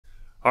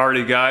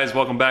Alrighty guys,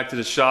 welcome back to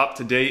the shop.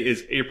 Today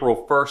is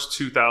April 1st,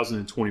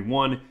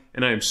 2021,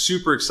 and I am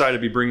super excited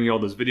to be bringing you all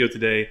this video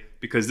today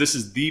because this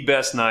is the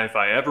best knife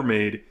I ever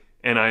made,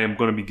 and I am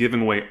going to be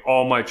giving away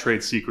all my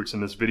trade secrets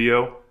in this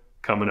video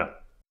coming up.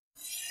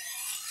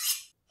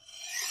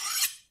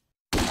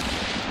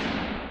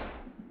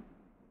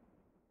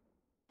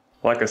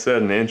 Like I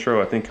said in the intro,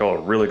 I think y'all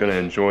are really going to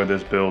enjoy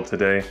this build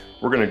today.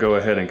 We're going to go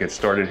ahead and get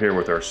started here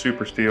with our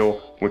Super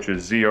Steel, which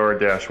is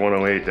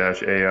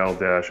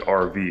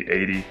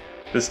ZR-108-AL-RV80.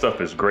 This stuff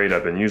is great.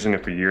 I've been using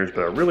it for years,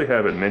 but I really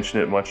haven't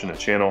mentioned it much in the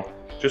channel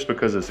just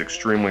because it's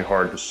extremely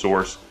hard to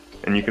source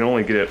and you can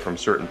only get it from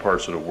certain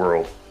parts of the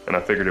world. And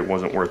I figured it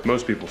wasn't worth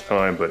most people's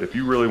time, but if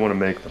you really want to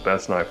make the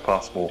best knife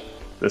possible,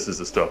 this is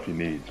the stuff you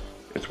need.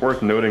 It's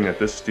worth noting that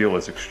this steel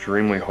is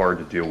extremely hard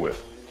to deal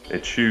with.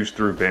 It chews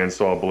through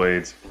bandsaw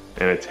blades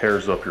and it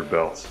tears up your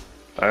belts.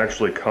 I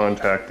actually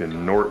contacted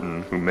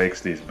Norton, who makes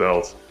these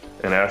belts,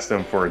 and asked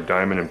them for a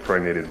diamond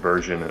impregnated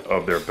version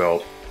of their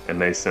belt, and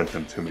they sent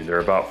them to me. They're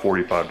about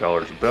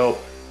 $45 a belt,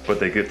 but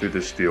they get through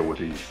this steel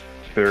with ease.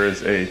 There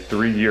is a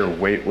 3-year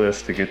wait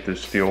list to get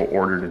this steel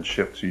ordered and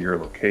shipped to your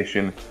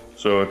location.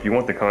 So if you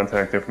want the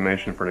contact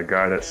information for the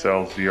guy that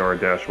sells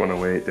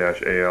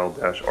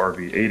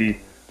ZR-108-AL-RV80,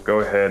 go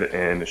ahead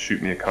and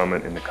shoot me a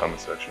comment in the comment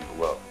section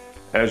below.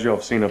 As y'all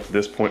have seen up to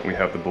this point, we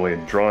have the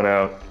blade drawn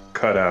out,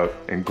 cut out,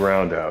 and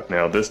ground out.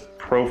 Now this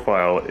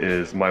profile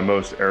is my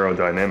most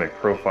aerodynamic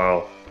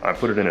profile. I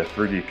put it in a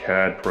 3D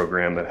CAD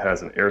program that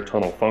has an air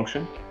tunnel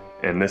function,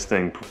 and this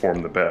thing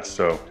performed the best.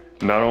 So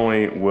not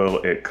only will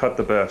it cut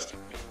the best,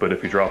 but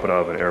if you drop it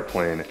out of an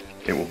airplane,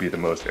 it will be the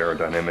most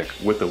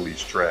aerodynamic with the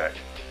least drag.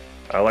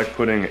 I like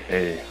putting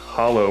a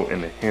hollow in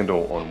the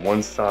handle on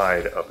one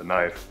side of the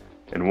knife,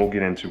 and we'll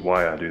get into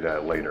why I do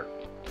that later.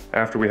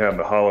 After we have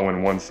the hollow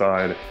in one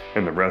side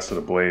and the rest of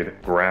the blade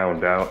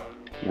ground out,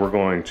 we're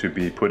going to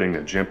be putting the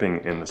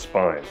jimping in the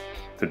spine.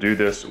 To do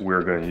this,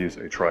 we're going to use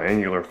a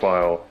triangular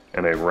file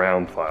and a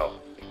round file.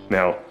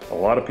 Now, a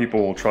lot of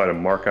people will try to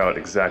mark out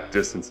exact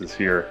distances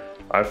here.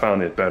 I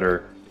found it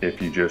better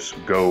if you just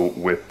go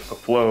with the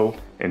flow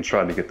and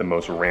try to get the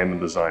most random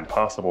design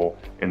possible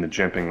in the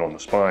jimping on the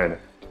spine.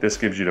 This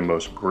gives you the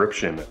most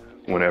gription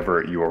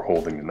whenever you are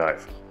holding the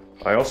knife.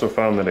 I also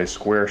found that a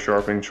square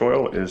sharpening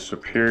choil is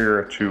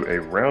superior to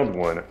a round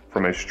one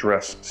from a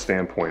stress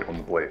standpoint on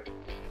the blade.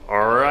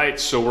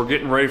 Alright, so we're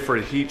getting ready for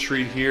a heat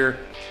treat here.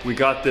 We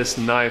got this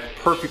knife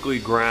perfectly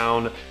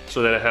ground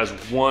so that it has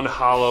one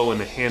hollow in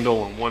the handle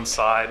on one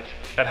side.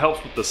 That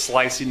helps with the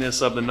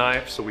sliciness of the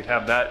knife, so we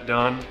have that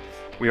done.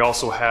 We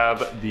also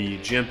have the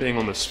jimping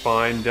on the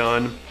spine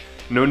done.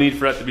 No need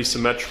for that to be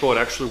symmetrical. It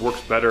actually works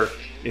better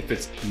if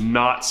it's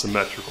not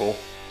symmetrical,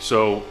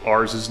 so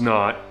ours is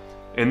not.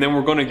 And then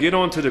we're going to get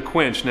onto the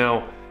quench.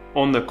 Now,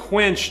 on the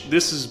quench,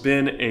 this has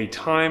been a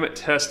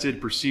time-tested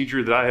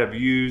procedure that I have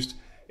used.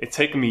 It's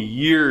taken me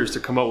years to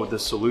come up with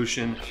this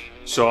solution,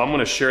 so I'm going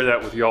to share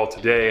that with y'all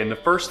today. And the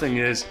first thing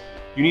is,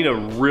 you need a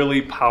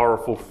really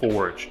powerful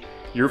forge.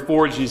 Your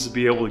forge needs to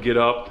be able to get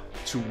up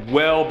to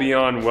well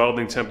beyond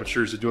welding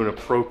temperatures to do an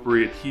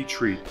appropriate heat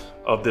treat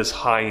of this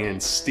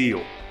high-end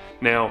steel.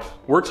 Now,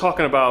 we're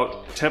talking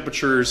about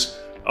temperatures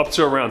up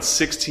to around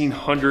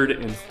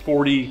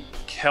 1640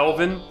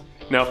 Kelvin.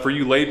 Now for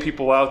you lay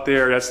people out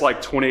there, that's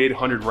like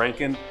 2800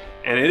 Rankine,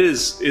 and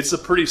it's a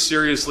pretty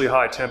seriously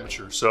high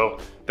temperature. So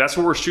that's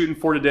what we're shooting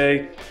for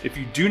today. If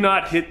you do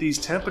not hit these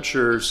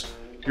temperatures,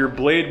 your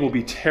blade will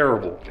be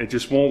terrible. It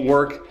just won't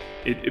work.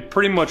 It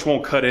pretty much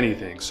won't cut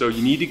anything. So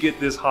you need to get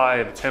this high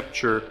of a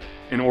temperature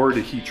in order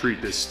to heat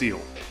treat this steel.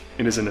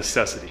 It is a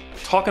necessity.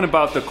 Talking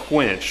about the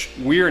quench,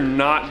 we are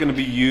not going to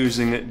be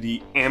using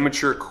the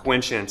amateur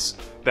quenchants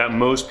that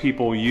most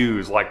people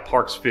use, like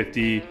Parks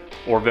 50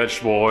 or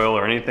vegetable oil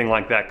or anything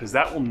like that, because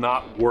that will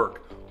not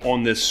work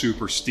on this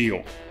super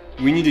steel.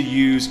 We need to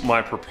use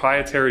my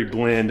proprietary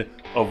blend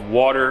of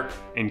water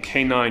and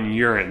canine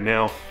urine.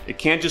 Now, it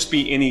can't just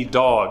be any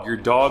dog. Your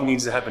dog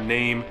needs to have a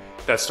name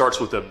that starts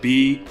with a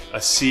B,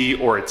 a C,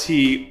 or a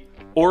T,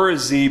 or a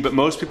Z, but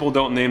most people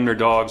don't name their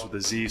dogs with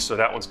a Z, so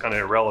that one's kind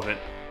of irrelevant.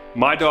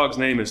 My dog's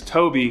name is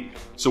Toby,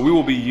 so we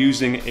will be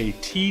using a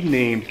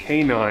T-named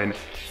canine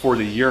for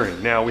the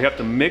urine. Now we have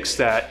to mix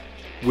that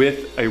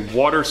with a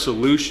water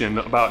solution,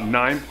 about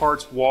 9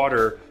 parts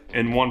water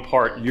and 1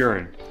 part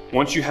urine.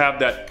 Once you have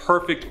that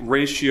perfect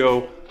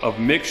ratio of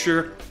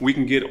mixture, we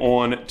can get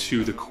on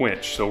to the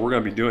quench. So we're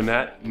gonna be doing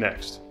that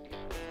next.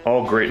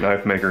 All great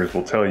knife makers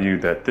will tell you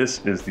that this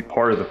is the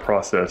part of the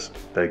process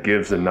that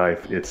gives the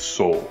knife its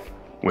soul.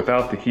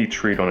 Without the heat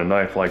treat on a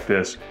knife like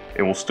this,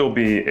 it will still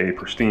be a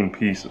pristine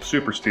piece of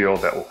super steel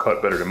that will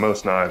cut better than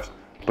most knives,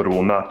 but it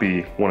will not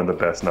be one of the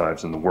best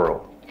knives in the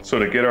world. So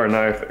to get our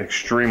knife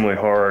extremely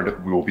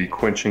hard, we will be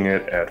quenching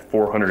it at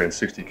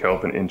 460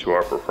 Kelvin into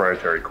our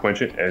proprietary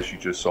quenchant, as you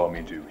just saw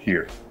me do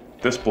here.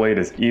 This blade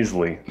is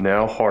easily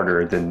now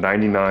harder than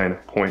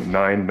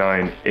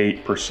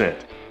 99.998%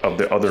 of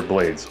the other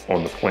blades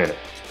on the planet.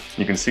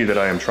 You can see that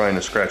I am trying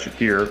to scratch it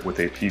here with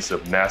a piece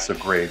of NASA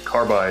grade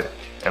carbide,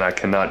 and I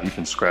cannot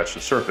even scratch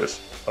the surface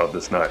of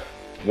this knife.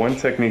 One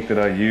technique that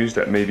I use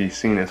that may be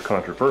seen as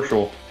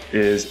controversial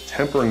is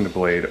tempering the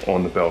blade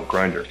on the belt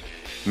grinder.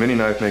 Many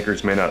knife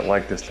makers may not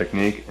like this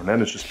technique, and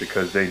that is just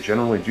because they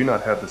generally do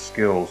not have the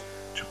skills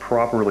to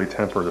properly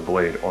temper the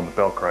blade on the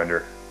belt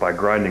grinder by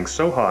grinding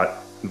so hot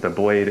that the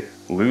blade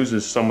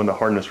loses some of the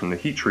hardness from the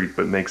heat treat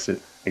but makes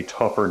it a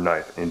tougher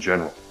knife in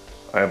general.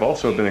 I have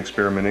also been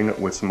experimenting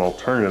with some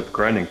alternative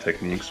grinding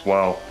techniques.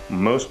 While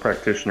most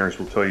practitioners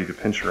will tell you to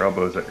pinch your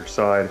elbows at your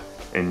side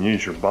and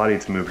use your body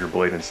to move your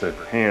blade instead of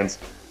your hands,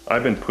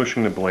 I've been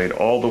pushing the blade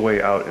all the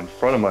way out in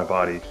front of my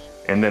body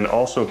and then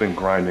also been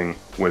grinding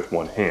with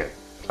one hand.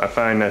 I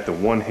find that the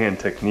one-hand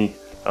technique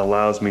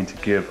allows me to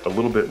give a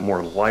little bit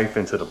more life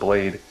into the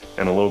blade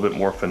and a little bit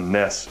more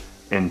finesse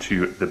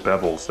into the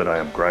bevels that I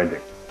am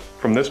grinding.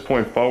 From this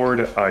point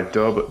forward, I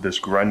dub this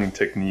grinding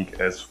technique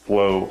as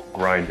flow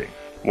grinding.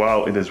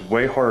 While it is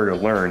way harder to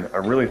learn, I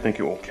really think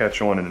it will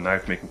catch on in the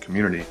knife making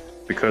community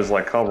because,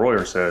 like Kyle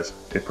Royer says,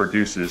 it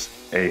produces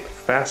a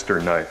faster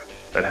knife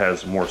that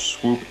has more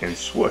swoop and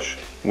swoosh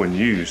when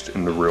used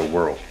in the real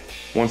world.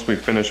 Once we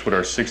finish with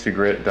our 60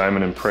 grit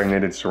diamond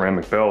impregnated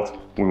ceramic belt,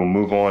 we will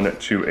move on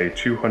to a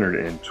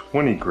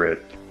 220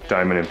 grit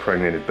diamond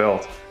impregnated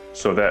belt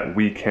so that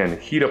we can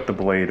heat up the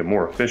blade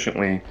more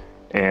efficiently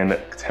and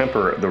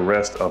temper the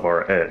rest of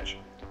our edge.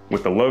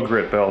 With the low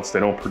grit belts, they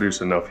don't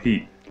produce enough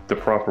heat to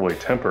properly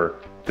temper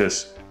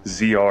this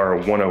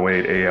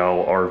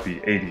ZR108AL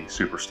RV80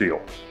 super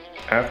steel.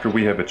 After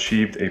we have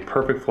achieved a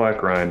perfect flat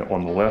grind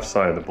on the left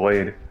side of the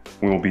blade,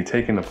 we will be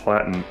taking the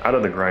platen out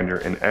of the grinder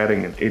and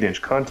adding an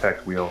 8-inch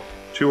contact wheel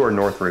to our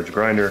Northridge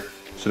grinder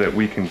so that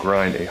we can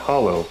grind a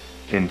hollow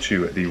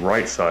into the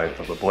right side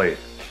of the blade.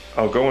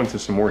 I'll go into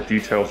some more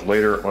details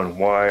later on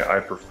why I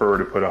prefer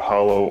to put a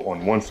hollow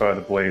on one side of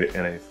the blade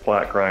and a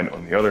flat grind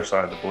on the other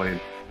side of the blade,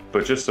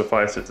 but just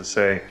suffice it to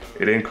say,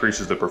 it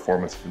increases the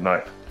performance of the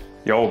knife.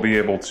 Y'all will be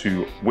able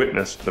to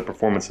witness the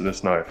performance of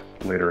this knife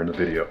later in the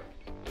video.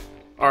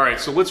 Alright,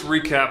 so let's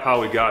recap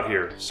how we got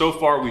here. So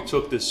far we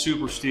took this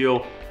super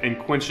steel and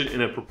quenched it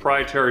in a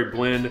proprietary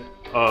blend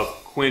of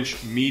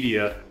quench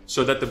media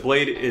so that the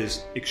blade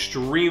is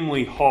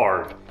extremely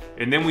hard.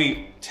 And then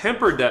we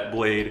tempered that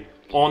blade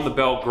on the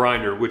belt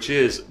grinder, which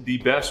is the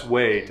best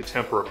way to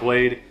temper a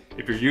blade.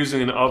 If you're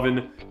using an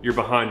oven, you're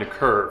behind the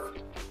curve.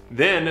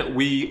 Then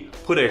we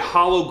put a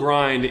hollow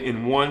grind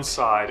in one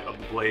side of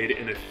the blade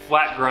and a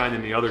flat grind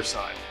in the other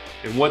side.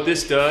 And what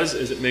this does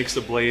is it makes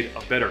the blade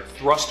a better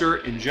thruster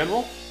in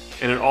general,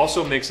 and it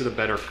also makes it a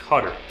better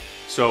cutter.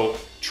 So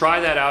try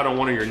that out on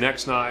one of your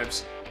next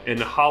knives, and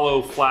the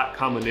hollow flat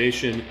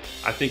combination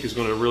I think is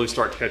going to really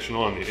start catching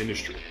on in the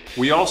industry.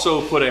 We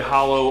also put a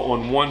hollow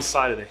on one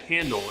side of the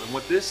handle, and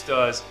what this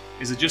does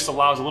is it just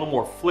allows a little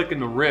more flick in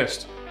the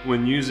wrist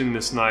when using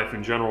this knife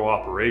in general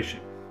operation.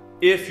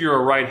 If you're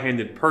a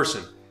right-handed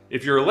person.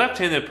 If you're a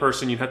left-handed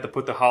person, you have to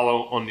put the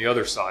hollow on the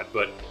other side,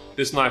 but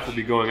this knife will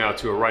be going out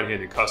to a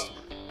right-handed customer.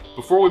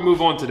 Before we move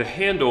on to the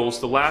handles,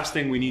 the last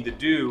thing we need to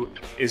do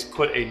is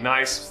put a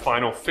nice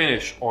final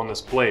finish on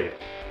this blade.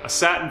 A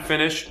satin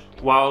finish,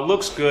 while it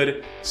looks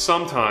good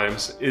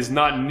sometimes, is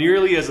not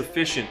nearly as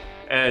efficient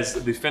as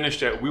the finish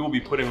that we will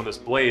be putting on this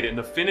blade, and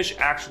the finish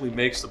actually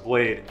makes the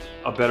blade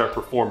a better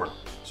performer.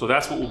 So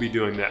that's what we'll be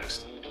doing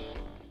next.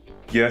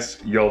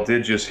 Yes, y'all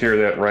did just hear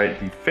that right.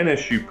 The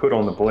finish you put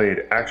on the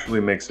blade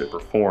actually makes it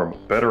perform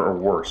better or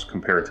worse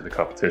compared to the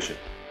competition.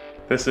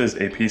 This is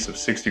a piece of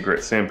 60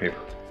 grit sandpaper.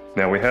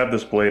 Now we have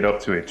this blade up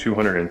to a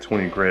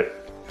 220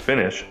 grit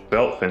finish,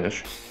 belt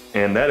finish,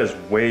 and that is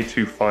way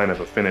too fine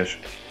of a finish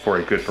for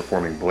a good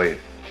performing blade.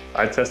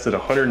 I tested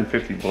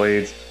 150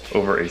 blades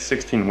over a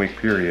 16-week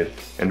period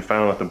and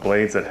found that the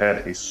blades that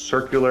had a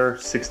circular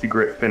 60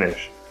 grit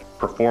finish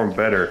performed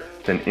better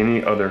than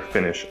any other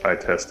finish I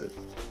tested.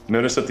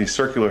 Notice that the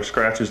circular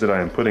scratches that I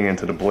am putting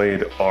into the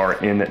blade are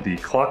in the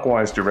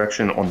clockwise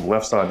direction on the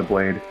left side of the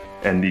blade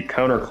and the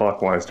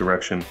counterclockwise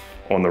direction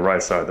on the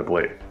right side of the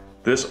blade.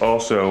 This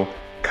also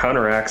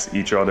counteracts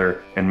each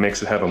other and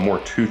makes it have a more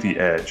toothy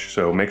edge.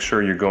 So make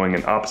sure you're going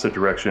in opposite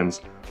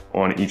directions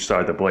on each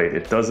side of the blade.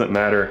 It doesn't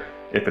matter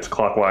if it's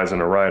clockwise on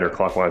the right or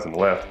clockwise on the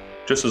left,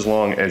 just as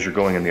long as you're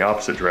going in the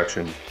opposite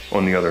direction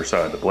on the other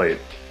side of the blade.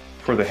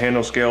 For the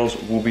handle scales,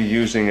 we'll be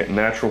using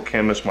natural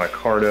canvas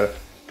micarta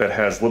that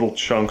has little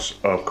chunks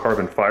of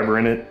carbon fiber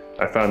in it.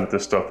 I found that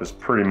this stuff is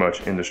pretty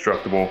much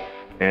indestructible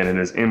and it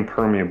is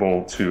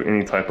impermeable to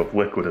any type of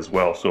liquid as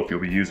well. So if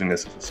you'll be using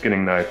this as a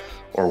skinning knife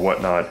or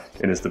whatnot,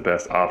 it is the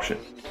best option.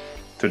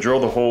 To drill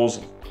the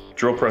holes,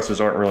 drill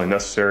presses aren't really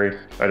necessary.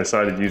 I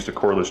decided to use the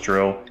cordless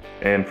drill,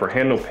 and for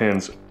handle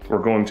pins, we're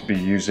going to be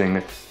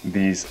using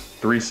these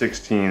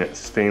 3/16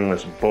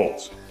 stainless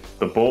bolts.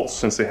 The bolts,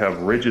 since they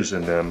have ridges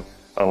in them,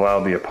 allow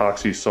the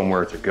epoxy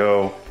somewhere to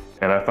go,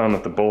 and I found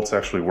that the bolts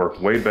actually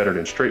work way better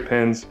than straight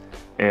pins,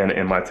 and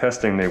in my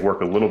testing they work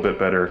a little bit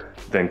better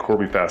than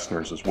Corby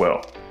fasteners as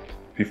well.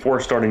 Before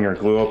starting your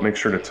glue up, make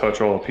sure to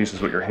touch all the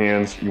pieces with your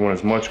hands. You want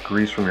as much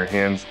grease from your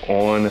hands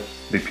on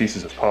the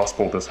pieces as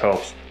possible. This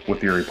helps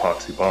with your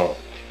epoxy bond.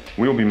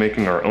 We will be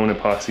making our own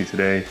epoxy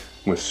today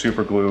with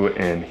super glue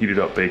and heated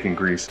up bacon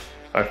grease.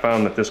 I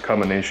found that this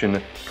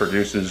combination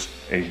produces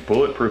a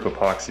bulletproof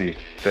epoxy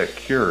that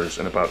cures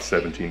in about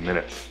 17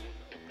 minutes.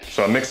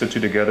 So I mixed the two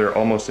together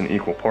almost in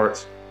equal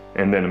parts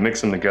and then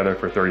mix them together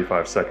for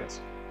 35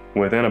 seconds.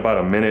 Within about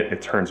a minute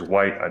it turns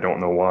white, I don't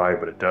know why,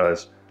 but it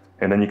does,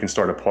 and then you can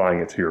start applying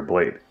it to your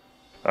blade.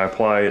 I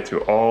apply it to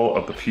all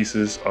of the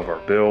pieces of our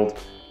build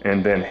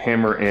and then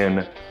hammer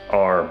in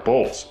our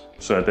bolts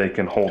so that they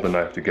can hold the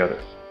knife together.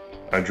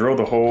 I drilled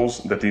the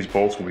holes that these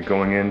bolts will be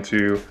going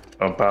into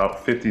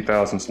about 50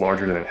 thousandths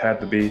larger than it had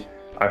to be.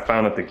 I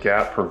found that the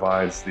gap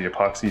provides the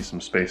epoxy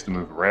some space to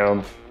move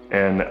around,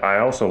 and I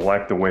also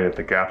like the way that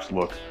the gaps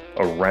look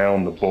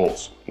around the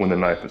bolts when the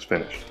knife is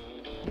finished.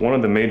 One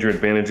of the major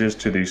advantages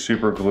to the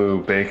super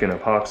glue bake and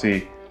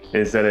epoxy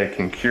is that it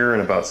can cure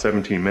in about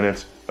 17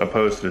 minutes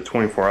opposed to the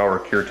 24-hour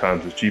cure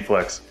times with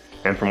G-Flex,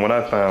 and from what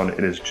I found,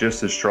 it is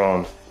just as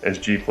strong as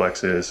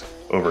G-Flex is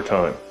over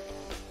time.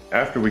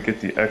 After we get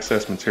the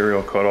excess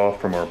material cut off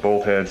from our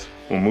bolt heads,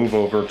 we'll move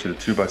over to the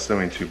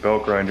 2x72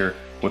 belt grinder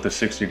with a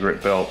 60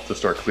 grit belt to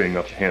start cleaning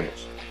up the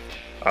handles.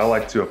 I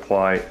like to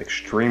apply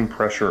extreme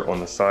pressure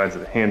on the sides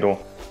of the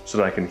handle so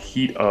that I can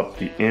heat up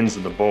the ends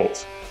of the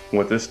bolts.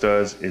 What this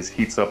does is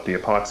heats up the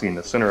epoxy in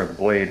the center of the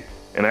blade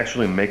and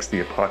actually makes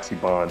the epoxy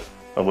bond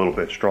a little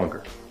bit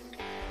stronger.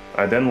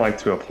 I then like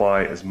to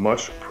apply as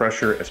much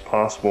pressure as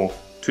possible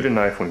to the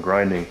knife when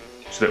grinding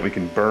so that we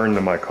can burn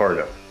the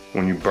micarta.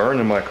 When you burn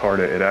the micarta,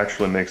 it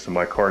actually makes the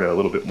micarta a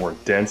little bit more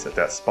dense at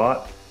that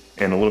spot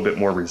and a little bit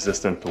more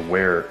resistant to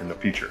wear in the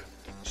future.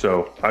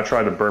 So I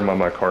try to burn my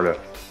micarta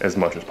as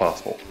much as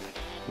possible.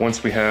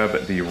 Once we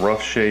have the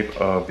rough shape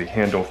of the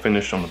handle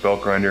finished on the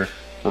belt grinder,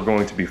 we're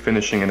going to be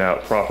finishing it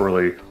out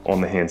properly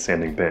on the hand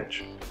sanding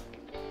bench.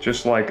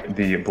 Just like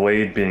the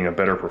blade being a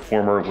better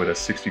performer with a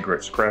 60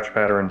 grit scratch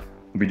pattern,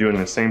 we'll be doing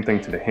the same thing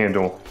to the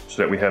handle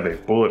so that we have a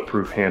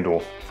bulletproof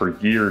handle for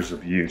years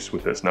of use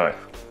with this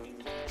knife.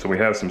 So we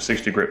have some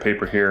 60 grit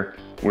paper here.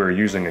 We're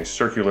using a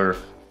circular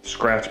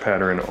scratch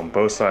pattern on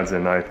both sides of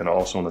the knife and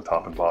also on the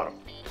top and bottom.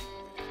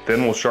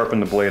 Then we'll sharpen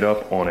the blade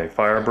up on a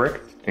fire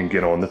brick and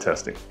get on the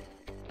testing.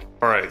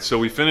 All right, so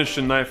we finished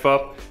the knife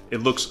up.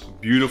 It looks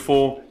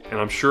beautiful, and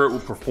I'm sure it will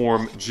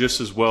perform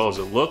just as well as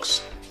it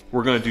looks.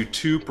 We're gonna do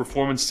 2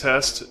 performance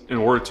tests in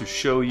order to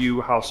show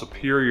you how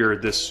superior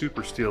this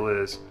super steel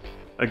is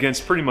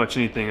against pretty much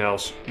anything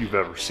else you've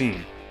ever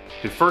seen.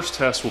 The first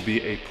test will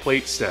be a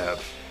plate stab.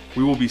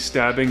 We will be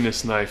stabbing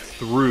this knife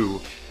through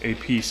a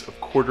piece of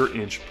 1/4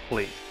 inch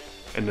plate.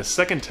 And the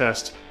second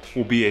test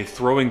will be a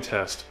throwing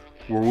test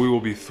where we will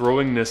be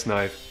throwing this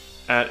knife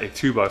at a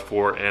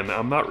 2x4, and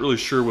I'm not really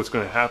sure what's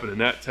going to happen in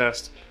that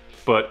test,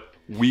 but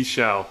we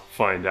shall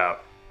find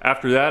out.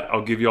 After that,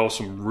 I'll give you all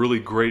some really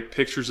great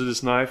pictures of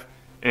this knife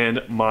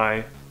and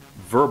my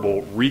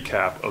verbal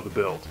recap of the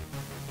build.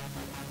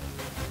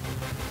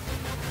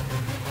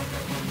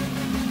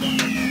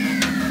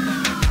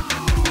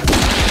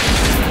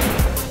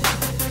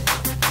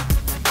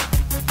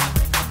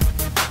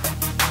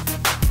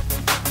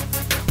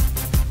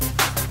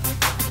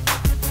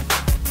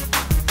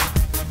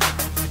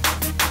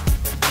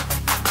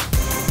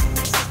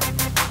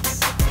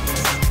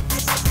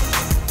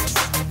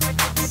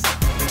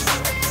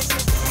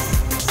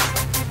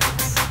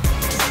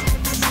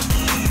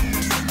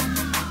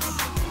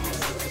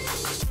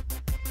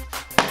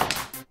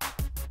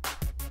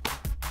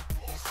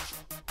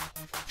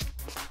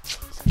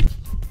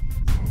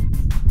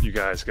 You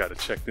guys got to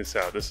check this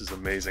out. This is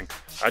amazing.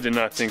 I did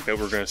not think that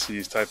we're going to see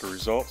these type of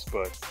results,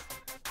 but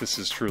this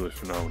is truly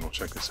phenomenal.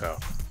 Check this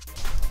out.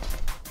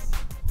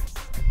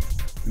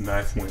 The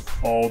knife went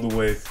all the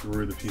way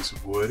through the piece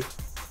of wood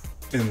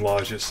and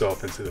lodged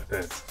itself into the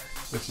fence.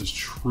 This is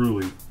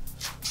truly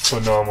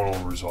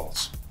phenomenal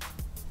results.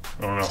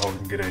 I don't know how we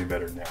can get any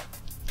better than that.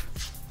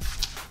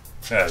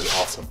 That is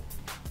awesome.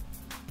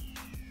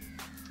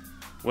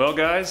 Well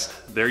guys,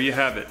 there you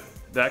have it.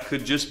 That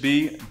could just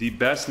be the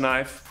best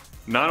knife,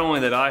 not only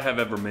that I have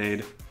ever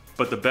made,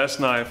 but the best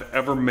knife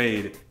ever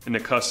made in the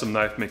custom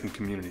knife making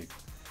community.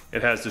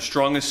 It has the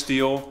strongest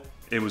steel,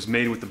 it was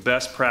made with the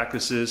best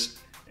practices,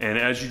 and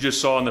as you just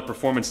saw in the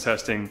performance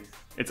testing,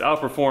 it's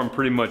outperformed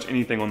pretty much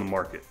anything on the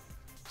market.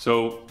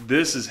 So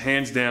this is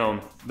hands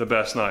down the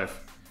best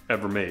knife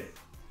ever made.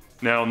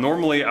 Now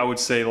normally I would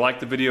say like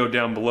the video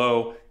down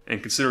below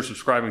and consider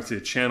subscribing to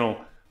the channel,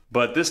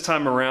 but this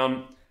time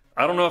around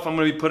I don't know if I'm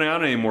going to be putting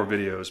out any more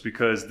videos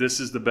because this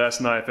is the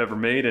best knife ever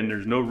made and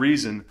there's no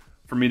reason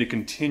for me to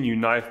continue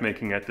knife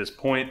making at this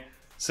point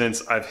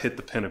since I've hit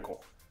the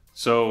pinnacle.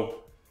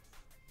 So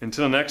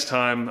until next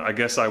time, I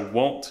guess I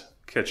won't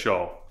catch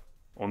y'all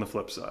on the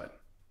flip side.